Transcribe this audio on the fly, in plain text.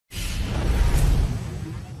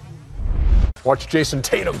Watch Jason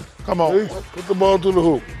Tatum. Come on. Put the ball through the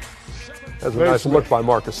hoop. That's a nice look by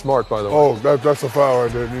Marcus Smart, by the way. Oh, that's a foul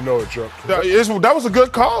right there. You know it, Chuck. That was a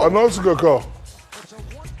good call. I know it's a good call.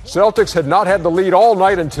 Celtics had not had the lead all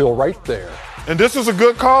night until right there. And this is a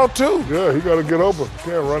good call, too. Yeah, he got to get open.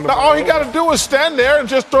 Can't run the ball. All he got to do is stand there and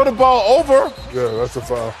just throw the ball over. Yeah, that's a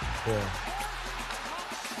foul. Yeah.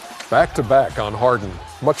 Back-to-back on Harden,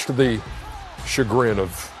 much to the chagrin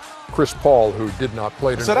of Chris Paul, who did not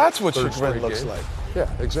play tonight. So that's what chagrin looks like. Yeah,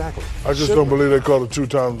 exactly. I just don't believe they called it 2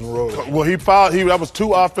 times in a row. Well, he fouled. That was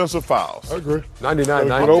 2 offensive fouls. I agree.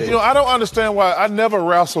 99-90. You know, I don't understand why I never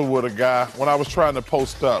wrestled with a guy when I was trying to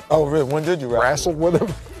post up. Oh, really? When did you wrestle with him?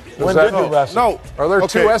 When did you wrestle? No. Are there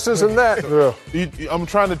 2 S's in that? Yeah. I'm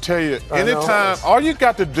trying to tell you, anytime, all you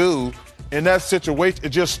got to do in that situation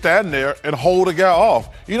is just stand there and hold a guy off.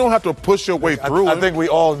 You don't have to push your way through I think we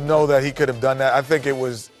all know that he could have done that. I think it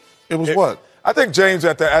was what? I think James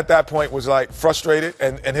at that point was like frustrated,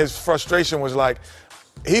 and his frustration was like,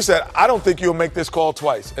 he said, I don't think you'll make this call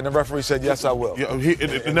twice. And the referee said, yes, I will. Yeah,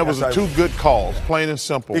 and there was 2 good calls, plain and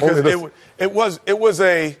simple. Because it was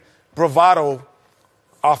a bravado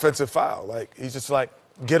offensive foul. Like, he's just like,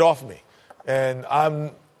 get off me. And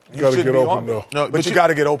you got to get open, though. though. But you got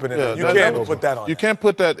to get open. Yeah, you can't put that on. You can't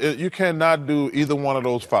put that. You cannot do either one of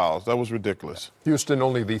those fouls. That was ridiculous. Houston,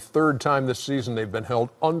 only the 3rd time this season they've been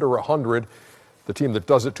held under 100. The team that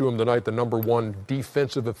does it to them tonight, the number 1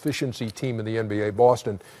 defensive efficiency team in the NBA,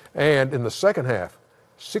 Boston. And in the second half,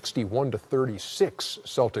 61-36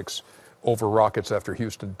 Celtics over Rockets after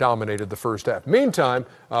Houston dominated the first half. Meantime,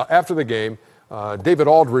 after the game, David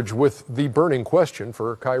Aldridge with the burning question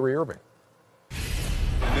for Kyrie Irving.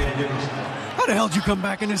 How the hell did you come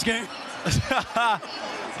back in this game?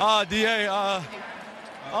 DA,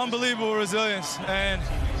 unbelievable resilience and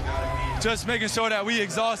just making sure that we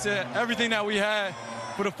exhausted everything that we had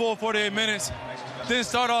for the full 48 minutes. Didn't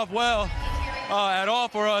start off well at all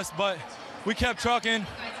for us, but we kept trucking.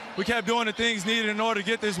 We kept doing the things needed in order to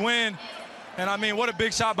get this win. And, I mean, what a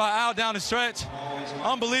big shot by Al down the stretch.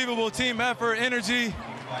 Unbelievable team effort, energy,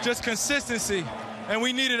 just consistency. And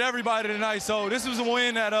we needed everybody tonight. So this was a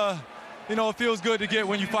win that, it feels good to get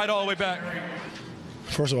when you fight all the way back.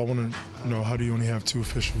 First of all, I want to know, how do you only have 2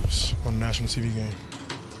 officials on a national TV game?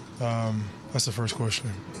 That's the first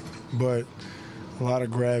question. But a lot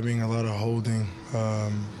of grabbing, a lot of holding.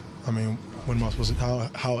 I mean, what am I supposed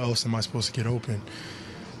to? How else am I supposed to get open?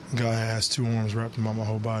 A guy has 2 arms wrapped around my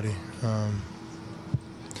whole body.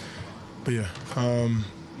 But yeah,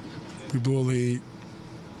 we blew a lead,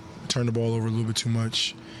 turned the ball over a little bit too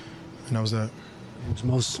much, and that was that.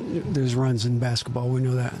 There's runs in basketball. We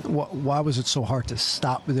know that. Why was it so hard to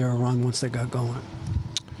stop their run once they got going?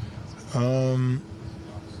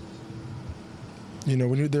 We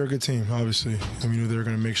knew they were a good team, obviously, and we knew they were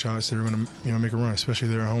going to make shots. They were going to, make a run, especially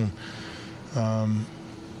there at home.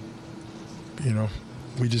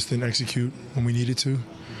 We just didn't execute when we needed to.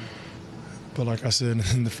 But like I said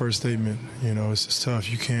in the first statement, it's just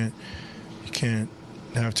tough. You can't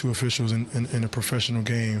have 2 officials in a professional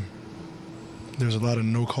game. There's a lot of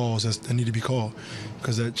no calls that need to be called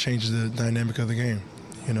because that changes the dynamic of the game.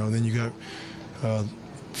 Then you got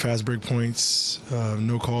fast break points,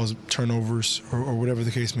 no calls, turnovers, or whatever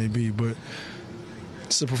the case may be. But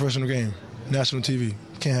it's a professional game. National TV.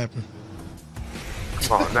 Can't happen.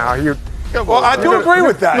 Come on, now you. Well, I do agree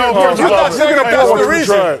with that. No, I'm not saying that's the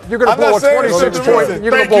reason. You're going to blow a 26-point. You're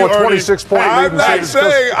going to blow a 26-point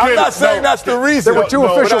lead. I'm not saying that's the reason. There were 2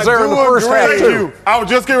 officials there in the first half too. I was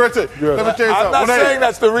just getting ready to say. Let me tell you something. I'm not saying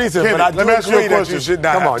that's the reason, but I do agree that you should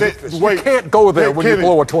not. Come on, you can't go there when you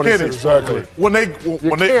blow a 26. Exactly.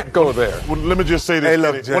 You can't go there. Let me just say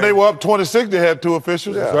this. When they were up 26, they had 2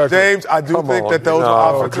 officials. James, I do think that those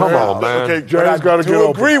are offensive. Come on, man. Okay, James got to get open. I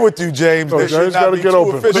do agree with you, James. There should not be 2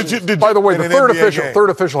 officials. By the way, the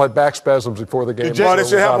third official had back spasms before the game. Well, they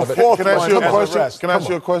should have a 4th Can I ask you a question? Can I ask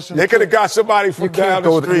you a question? They could have got somebody from down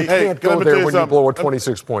the street. You can't go there when you blow a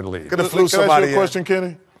 26-point lead. Could have flew somebody in. Can I ask you a question,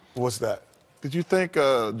 Kenny? What's that? Did you think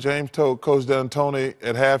James told Coach D'Antoni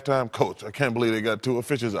at halftime, Coach, I can't believe they got 2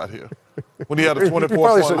 officials out here? When he had a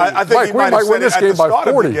 24-point lead. I think he might have said it at the start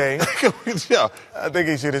of the game. Yeah. I think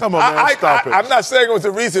he should have. Come on, man, stop it. I'm not saying it was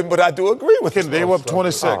the reason, but I do agree with you. They were up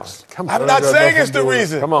 26. I'm not saying it's the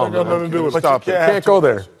reason. Come on, got nothing to do with Stop it. You can't go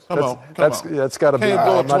there. That's got to be.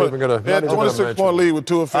 I'm not even going to. They had a 26-point lead with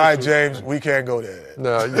 2 officials. All right, James, we can't go there.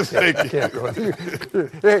 No, you can't go there.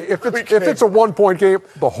 Hey, if it's a 1-point game,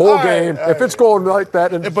 the whole game. If it's going like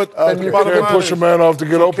that, then you can't push a man off to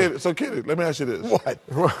get open. So, Kenny, let me ask you this. What?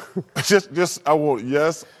 Just I want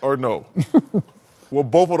yes or no. Were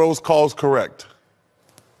both of those calls correct?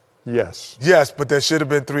 Yes. Yes, but there should have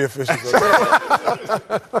been 3 officials.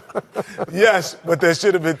 Yes, but there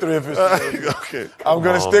should have been 3 officials. Okay. I'm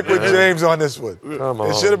going to stick with James on this one. Come on.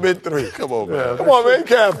 There should have been 3. Come on, man. Come on, man. You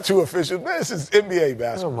can't have 2 officials. Man, this is NBA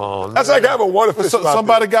basketball. Come on. That's like having 1 official.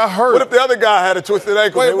 Somebody got hurt. What if the other guy had a twisted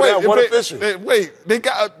ankle? They would have 1 official.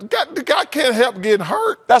 The guy can't help getting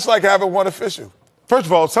hurt. That's like having 1 official. First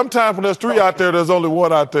of all, sometimes when there's 3 out there, there's only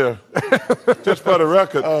 1 out there. Just for the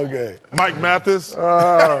record. Okay. Mike Mathis.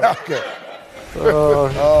 Okay.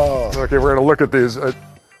 Okay, we're going to look at these.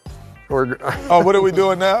 What are we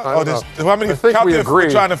doing now? How many? I think we agree.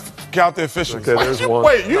 We're trying to count the officials. Okay, there's one.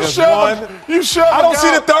 Wait, you shoved I don't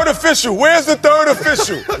see the 3rd official. Where's the 3rd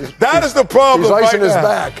official? That is the problem. He's icing right his now.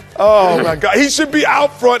 back. Oh my God! He should be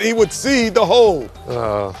out front. He would see the hole.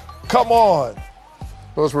 Come on.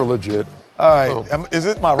 Those were legit. All right. Is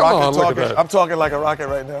it my Rocket on, look at talking? that. I'm talking like a Rocket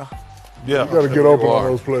right now. Yeah. You got to get open on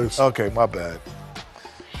those plays. Okay, my bad.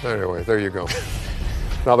 Anyway, there you go.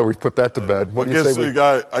 Now that we've put that to bed, what do you say?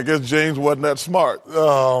 I guess James wasn't that smart.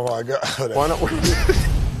 Oh my God. Why not?